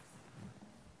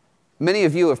Many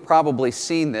of you have probably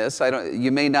seen this.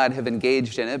 You may not have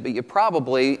engaged in it, but you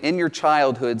probably, in your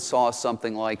childhood, saw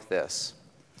something like this.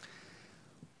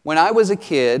 When I was a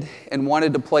kid and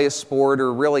wanted to play a sport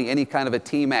or really any kind of a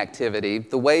team activity,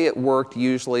 the way it worked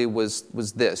usually was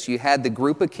this. You had the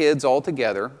group of kids all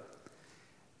together,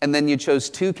 and then you chose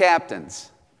two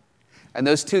captains. And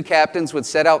those two captains would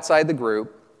sit outside the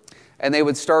group, and they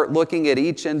would start looking at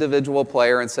each individual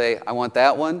player and say, I want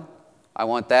that one, I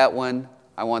want that one,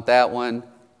 I want that one,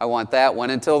 I want that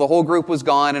one, until the whole group was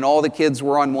gone and all the kids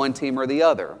were on one team or the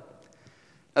other.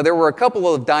 Now, there were a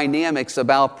couple of dynamics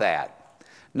about that.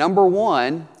 Number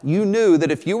one, you knew that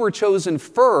if you were chosen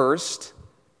first,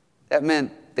 that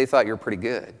meant they thought you were pretty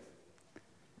good.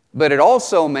 But it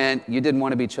also meant you didn't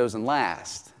want to be chosen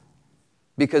last,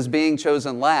 because being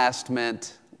chosen last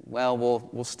meant, well,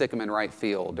 we'll stick him in right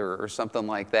field or something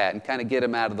like that and kind of get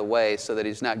him out of the way so that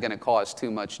he's not going to cause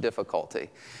too much difficulty.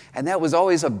 And that was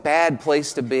always a bad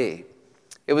place to be.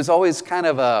 It was always kind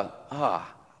of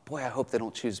boy, I hope they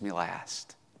don't choose me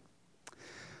last.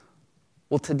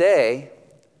 Well, today,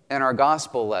 in our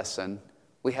gospel lesson,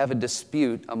 we have a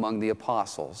dispute among the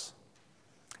apostles.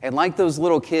 And like those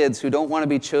little kids who don't want to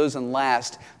be chosen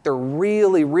last, they're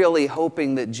really, really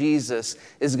hoping that Jesus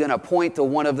is going to point to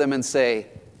one of them and say,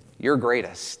 you're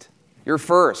greatest. You're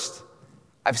first.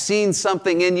 I've seen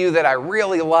something in you that I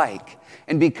really like.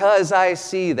 And because I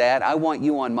see that, I want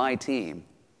you on my team.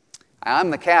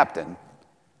 I'm the captain,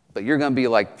 but you're going to be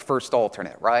like first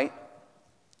alternate, right?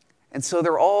 And so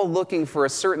they're all looking for a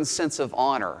certain sense of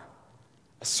honor,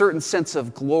 a certain sense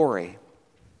of glory.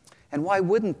 And why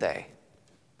wouldn't they?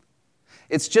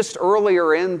 It's just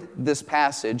earlier in this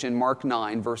passage in Mark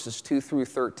 9, verses 2 through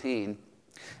 13,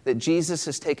 that Jesus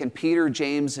has taken Peter,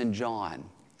 James, and John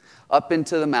up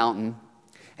into the mountain,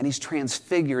 and he's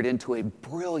transfigured into a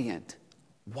brilliant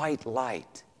white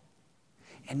light.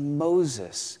 And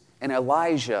Moses and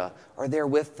Elijah are there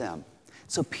with them.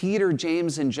 So Peter,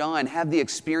 James, and John have the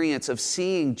experience of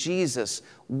seeing Jesus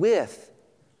with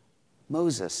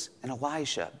Moses and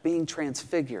Elijah being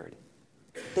transfigured.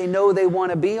 They know they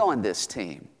want to be on this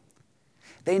team.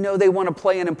 They know they want to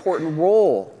play an important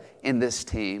role in this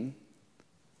team.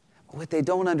 What they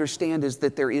don't understand is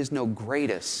that there is no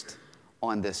greatest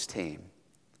on this team.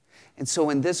 And so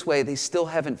in this way, they still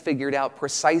haven't figured out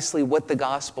precisely what the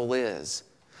gospel is,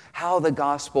 how the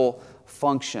gospel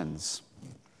functions.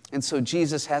 And so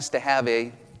Jesus has to have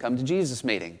a come to Jesus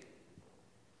meeting.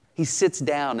 He sits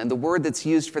down, and the word that's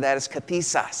used for that is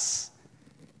kathisas.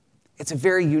 It's a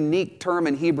very unique term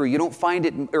in Hebrew. You don't find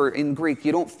it, or in Greek,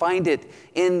 you don't find it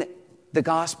in the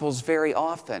Gospels very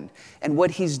often. And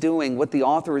what he's doing, what the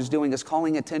author is doing, is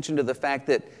calling attention to the fact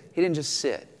that he didn't just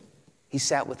sit. He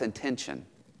sat with intention.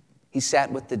 He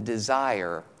sat with the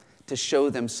desire to show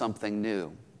them something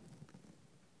new.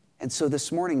 And so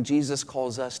this morning, Jesus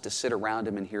calls us to sit around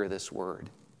him and hear this word.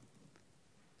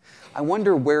 I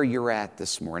wonder where you're at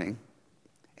this morning.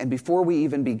 And before we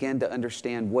even begin to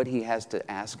understand what he has to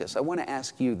ask us, I want to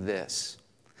ask you this.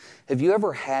 Have you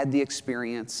ever had the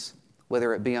experience,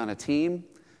 whether it be on a team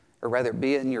or whether it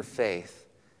be in your faith,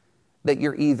 that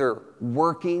you're either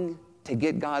working to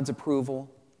get God's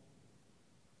approval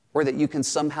or that you can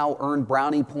somehow earn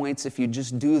brownie points if you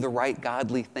just do the right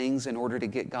godly things in order to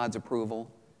get God's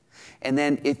approval? And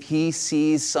then if he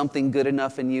sees something good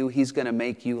enough in you, he's going to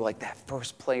make you like that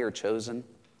first player chosen?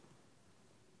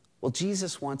 Well,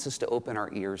 Jesus wants us to open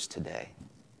our ears today.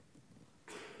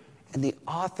 And the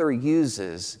author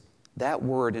uses that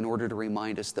word in order to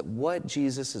remind us that what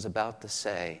Jesus is about to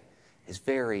say is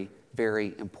very,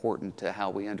 very important to how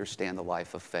we understand the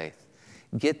life of faith.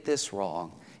 Get this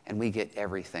wrong, and we get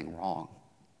everything wrong.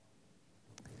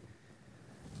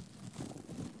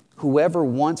 Whoever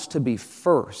wants to be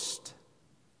first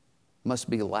must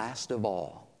be last of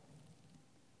all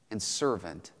and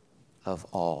servant of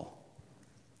all.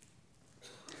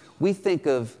 We think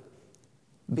of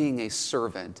being a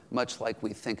servant much like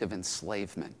we think of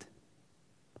enslavement.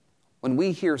 When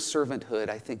we hear servanthood,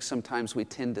 I think sometimes we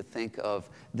tend to think of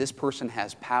this person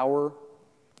has power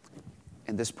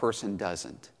and this person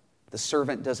doesn't. The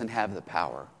servant doesn't have the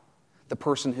power. The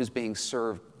person who's being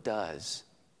served does.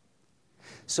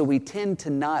 So we tend to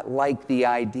not like the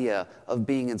idea of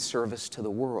being in service to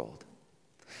the world.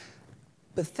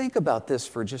 But think about this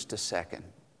for just a second.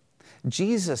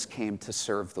 Jesus came to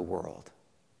serve the world.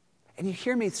 And you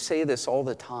hear me say this all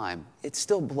the time. It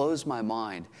still blows my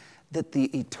mind that the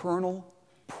eternal,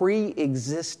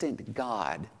 pre-existent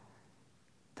God,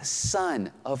 the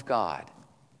Son of God,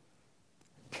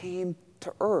 came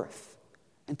to earth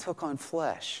and took on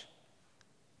flesh.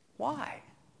 Why?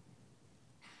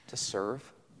 To serve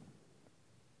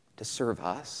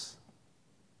us.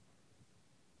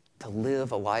 to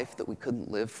live a life that we couldn't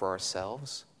live for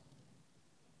ourselves,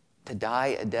 to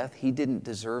die a death he didn't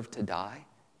deserve to die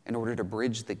in order to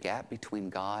bridge the gap between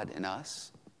God and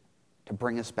us, to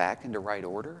bring us back into right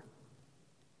order?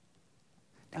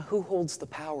 Now, who holds the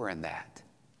power in that?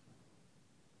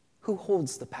 Who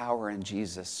holds the power in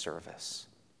Jesus' service?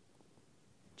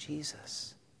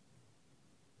 Jesus.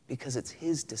 Because it's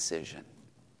his decision.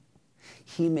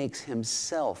 He makes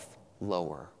himself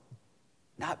lower,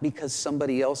 not because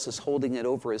somebody else is holding it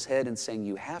over his head and saying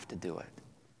you have to do it,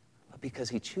 but because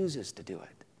he chooses to do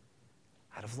it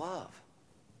out of love.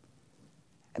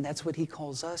 And that's what he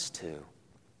calls us to.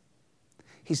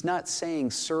 He's not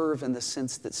saying serve in the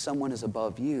sense that someone is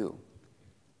above you.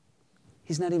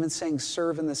 He's not even saying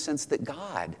serve in the sense that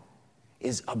God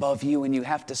is above you and you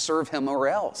have to serve him or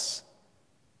else.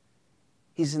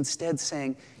 He's instead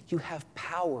saying you have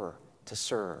power to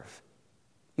serve.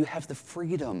 You have the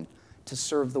freedom to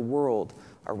serve the world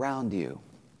around you.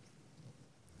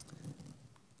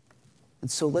 And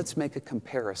so let's make a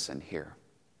comparison here.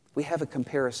 We have a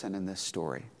comparison in this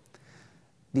story.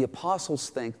 The apostles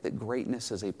think that greatness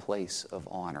is a place of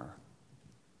honor.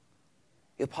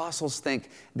 The apostles think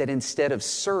that instead of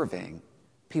serving,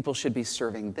 people should be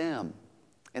serving them.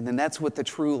 And then that's what the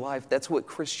true life, that's what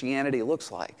Christianity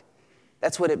looks like.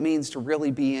 That's what it means to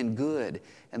really be in good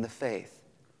in the faith.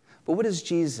 But what does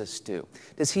Jesus do?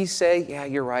 Does he say, yeah,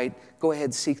 you're right, go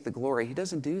ahead, seek the glory? He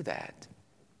doesn't do that.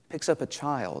 He picks up a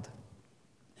child.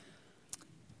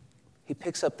 He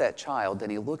picks up that child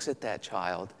and he looks at that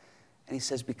child and he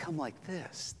says, become like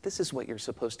this. This is what you're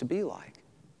supposed to be like.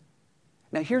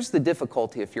 Now, here's the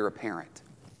difficulty if you're a parent.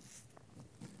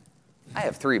 I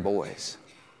have 3 boys.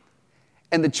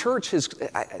 And the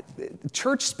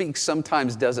church speak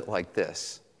sometimes does it like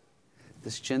this.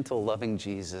 This gentle, loving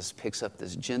Jesus picks up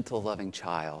this gentle, loving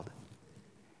child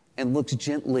and looks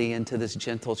gently into this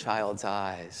gentle child's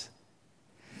eyes.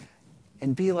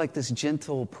 And be like this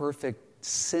gentle, perfect,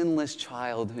 sinless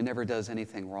child who never does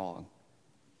anything wrong.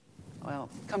 Well,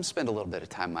 come spend a little bit of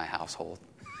time in my household.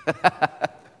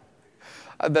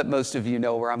 I bet most of you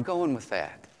know where I'm going with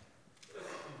that.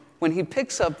 When he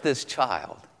picks up this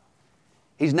child,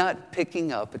 he's not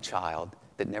picking up a child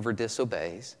that never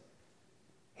disobeys.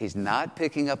 He's not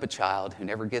picking up a child who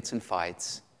never gets in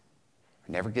fights,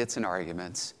 who never gets in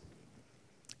arguments.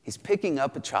 He's picking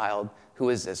up a child who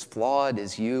is as flawed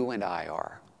as you and I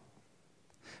are.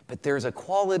 But there's a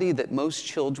quality that most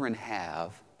children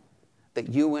have that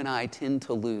you and I tend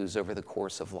to lose over the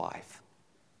course of life,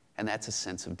 and that's a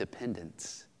sense of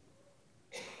dependence.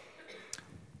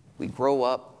 We grow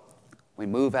up, we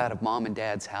move out of mom and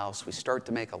dad's house, we start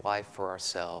to make a life for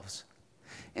ourselves,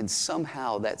 and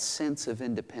somehow that sense of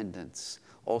independence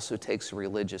also takes a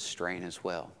religious strain as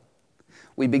well.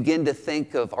 We begin to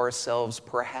think of ourselves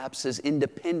perhaps as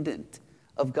independent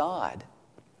of God.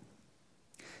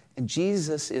 And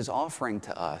Jesus is offering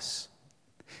to us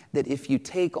that if you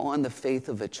take on the faith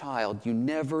of a child, you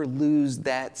never lose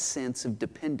that sense of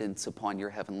dependence upon your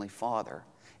Heavenly Father.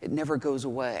 It never goes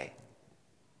away.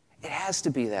 It has to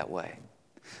be that way.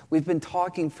 We've been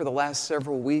talking for the last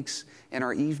several weeks in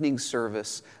our evening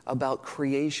service about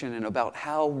creation and about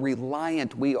how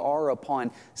reliant we are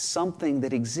upon something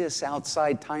that exists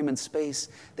outside time and space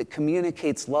that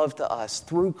communicates love to us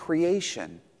through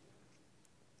creation.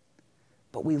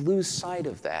 But we lose sight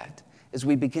of that as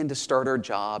we begin to start our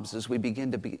jobs, as we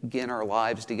begin our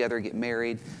lives together, get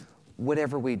married,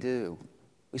 whatever we do.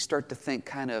 We start to think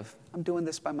kind of, I'm doing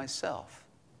this by myself.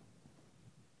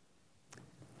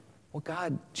 Well,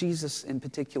 God, Jesus in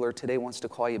particular today wants to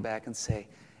call you back and say,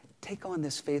 take on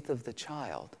this faith of the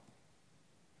child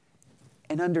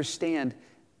and understand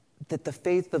that the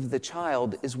faith of the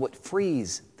child is what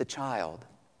frees the child.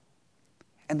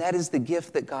 And that is the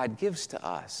gift that God gives to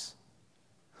us.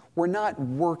 We're not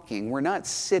working, we're not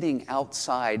sitting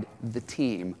outside the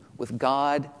team with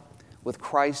God, with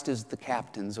Christ as the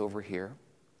captains over here,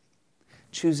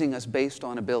 choosing us based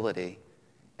on ability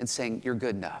and saying, you're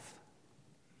good enough.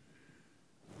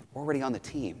 We're already on the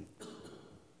team.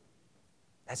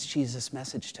 That's Jesus'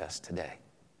 message to us today.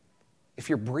 If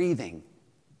you're breathing,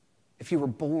 if you were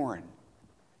born,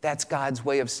 that's God's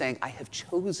way of saying, I have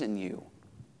chosen you.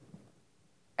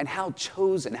 And how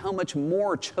much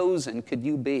more chosen could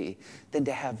you be than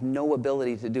to have no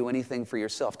ability to do anything for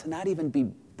yourself, to not even be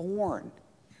born?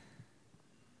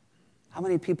 How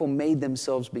many people made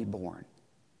themselves be born?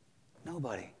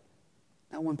 Nobody.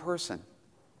 Not one person.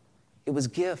 It was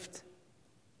gift.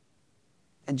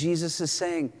 And Jesus is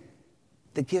saying,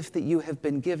 the gift that you have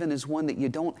been given is one that you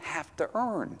don't have to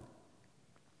earn.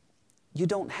 You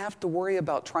don't have to worry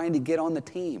about trying to get on the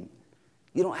team.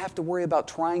 You don't have to worry about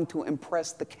trying to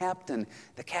impress the captain.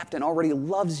 The captain already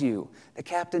loves you. The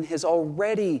captain has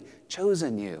already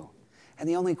chosen you. And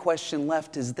the only question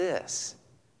left is this: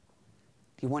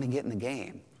 do you want to get in the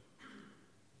game?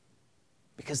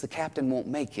 Because the captain won't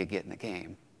make you get in the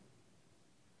game.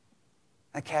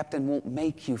 The captain won't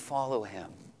make you follow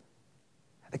him.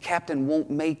 The captain won't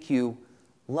make you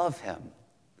love him.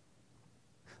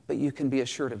 But you can be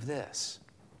assured of this: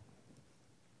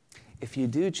 if you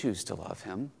do choose to love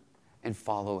him and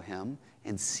follow him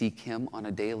and seek him on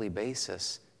a daily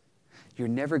basis, you're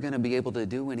never going to be able to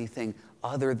do anything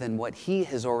other than what he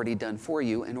has already done for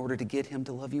you in order to get him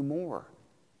to love you more.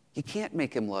 You can't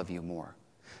make him love you more.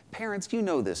 Parents, you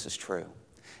know this is true.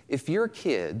 If your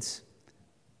kids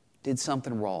did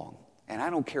something wrong, and I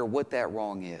don't care what that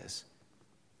wrong is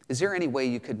there any way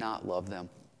you could not love them?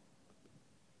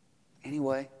 Any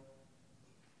way?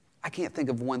 I can't think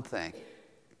of one thing.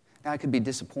 Now, I could be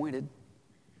disappointed.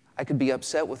 I could be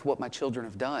upset with what my children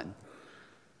have done.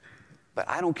 But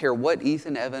I don't care what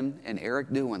Ethan, Evan, and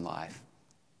Eric do in life.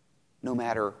 No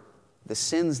matter the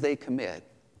sins they commit,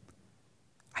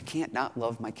 I can't not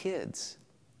love my kids.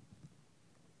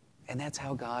 And that's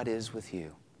how God is with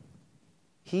you.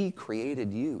 He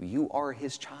created you. You are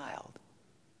his child,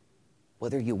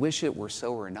 whether you wish it were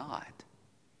so or not.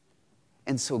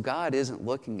 And so God isn't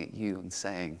looking at you and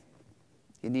saying,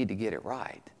 you need to get it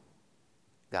right.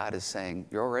 God is saying,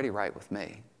 you're already right with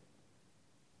me.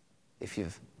 If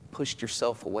you've pushed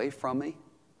yourself away from me,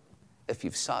 if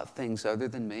you've sought things other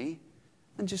than me,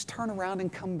 then just turn around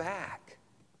and come back.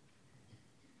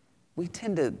 We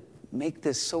tend to make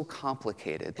this so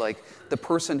complicated. Like the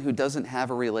person who doesn't have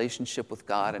a relationship with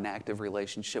God, an active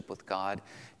relationship with God,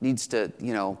 needs to,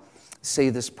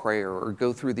 say this prayer or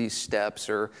go through these steps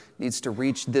or needs to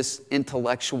reach this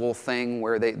intellectual thing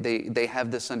where they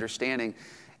have this understanding.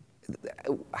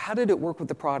 How did it work with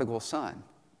the prodigal son?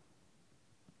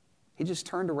 He just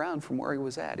turned around from where he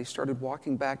was at. He started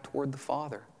walking back toward the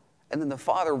Father. And then the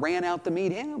Father ran out to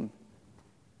meet him.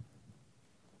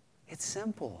 It's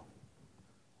simple.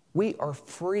 We are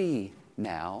free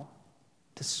now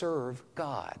to serve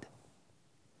God.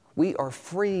 We are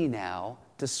free now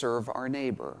to serve our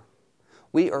neighbor.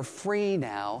 We are free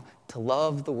now to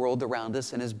love the world around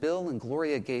us. And as Bill and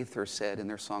Gloria Gaither said in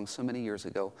their song so many years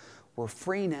ago, we're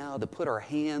free now to put our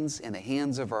hands in the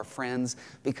hands of our friends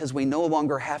because we no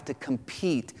longer have to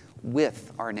compete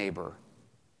with our neighbor,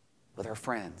 with our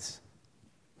friends.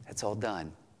 That's all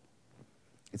done.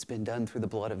 It's been done through the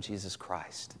blood of Jesus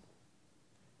Christ.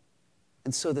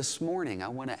 And so this morning, I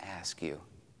want to ask you,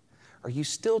 are you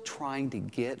still trying to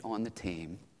get on the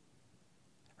team?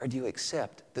 Or do you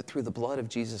accept that through the blood of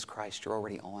Jesus Christ, you're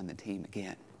already on the team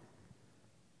again?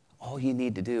 All you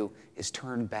need to do is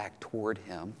turn back toward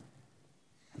him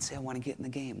and say, I want to get in the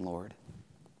game, Lord.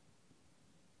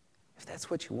 If that's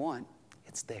what you want,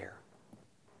 it's there.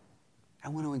 I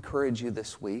want to encourage you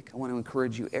this week. I want to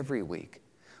encourage you every week.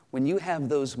 When you have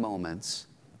those moments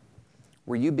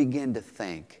where you begin to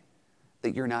think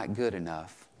that you're not good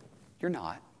enough, you're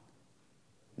not.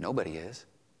 Nobody is.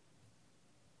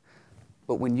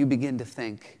 But when you begin to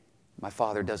think, my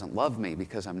Father doesn't love me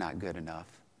because I'm not good enough,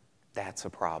 that's a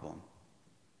problem.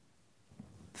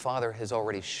 The Father has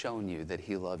already shown you that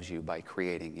he loves you by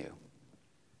creating you.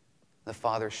 The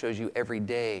Father shows you every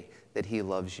day that he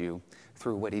loves you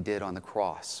through what he did on the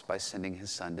cross by sending his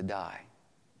Son to die.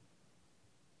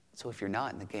 So if you're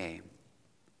not in the game,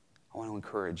 I want to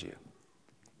encourage you,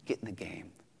 get in the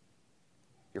game.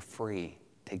 You're free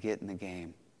to get in the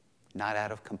game, not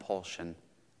out of compulsion,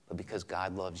 but because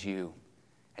God loves you.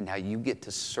 And now you get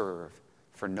to serve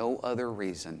for no other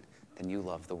reason than you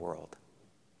love the world.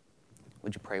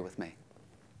 Would you pray with me?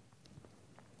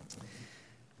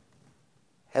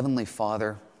 Heavenly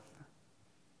Father,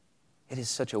 it is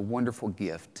such a wonderful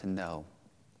gift to know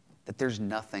that there's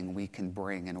nothing we can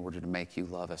bring in order to make you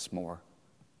love us more.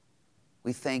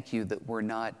 We thank you that we're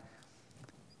not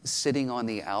sitting on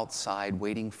the outside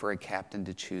waiting for a captain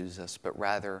to choose us, but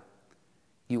rather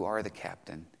you are the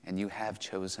captain and you have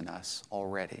chosen us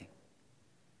already.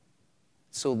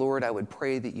 So Lord, I would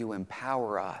pray that you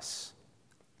empower us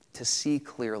to see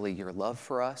clearly your love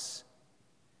for us.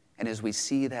 And as we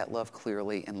see that love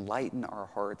clearly, enlighten our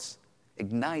hearts,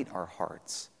 ignite our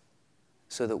hearts,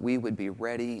 so that we would be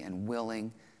ready and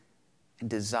willing and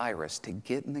desirous to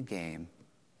get in the game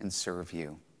and serve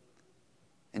you.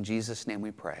 In Jesus' name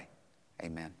we pray.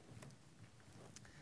 Amen.